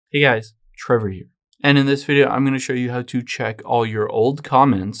Hey guys, Trevor here. And in this video, I'm going to show you how to check all your old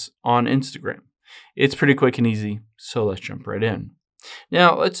comments on Instagram. It's pretty quick and easy, so let's jump right in.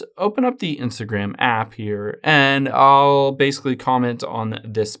 Now, let's open up the Instagram app here, and I'll basically comment on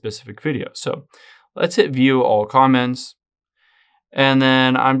this specific video. So let's hit view all comments, and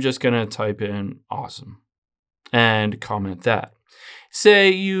then I'm just going to type in awesome and comment that.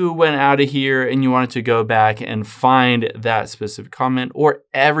 Say you went out of here and you wanted to go back and find that specific comment or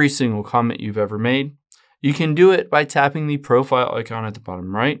every single comment you've ever made. You can do it by tapping the profile icon at the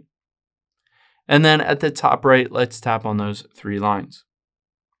bottom right. And then at the top right, let's tap on those three lines.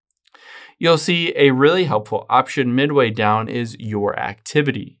 You'll see a really helpful option midway down is your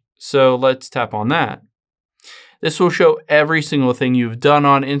activity. So let's tap on that. This will show every single thing you've done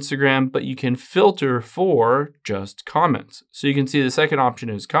on Instagram, but you can filter for just comments. So you can see the second option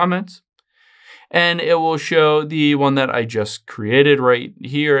is comments, and it will show the one that I just created right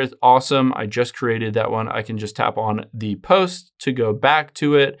here. Is awesome. I just created that one. I can just tap on the post to go back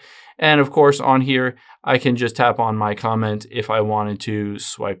to it. And of course on here, I can just tap on my comment if I wanted to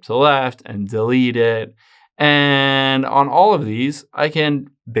swipe to the left and delete it. And on all of these, I can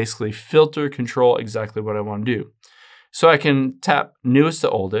basically filter, control exactly what I want to do. So I can tap newest to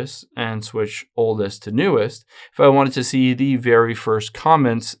oldest and switch oldest to newest. If I wanted to see the very first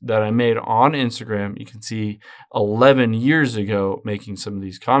comments that I made on Instagram, you can see 11 years ago making some of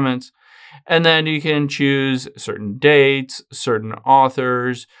these comments. And then you can choose certain dates, certain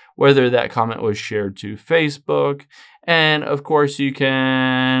authors, whether that comment was shared to Facebook. And of course, you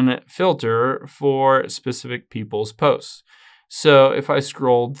can filter for specific people's posts. So if I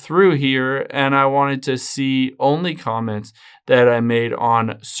scrolled through here and I wanted to see only comments that I made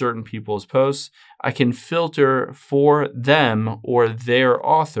on certain people's posts, I can filter for them or their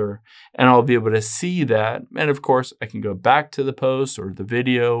author, and I'll be able to see that. And of course, I can go back to the post or the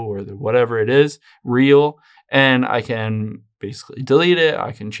video or the whatever it is, reel, and I can basically delete it.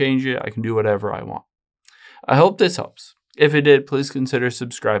 I can change it. I can do whatever I want. I hope this helps. If it did, please consider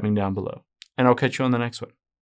subscribing down below, and I'll catch you on the next one.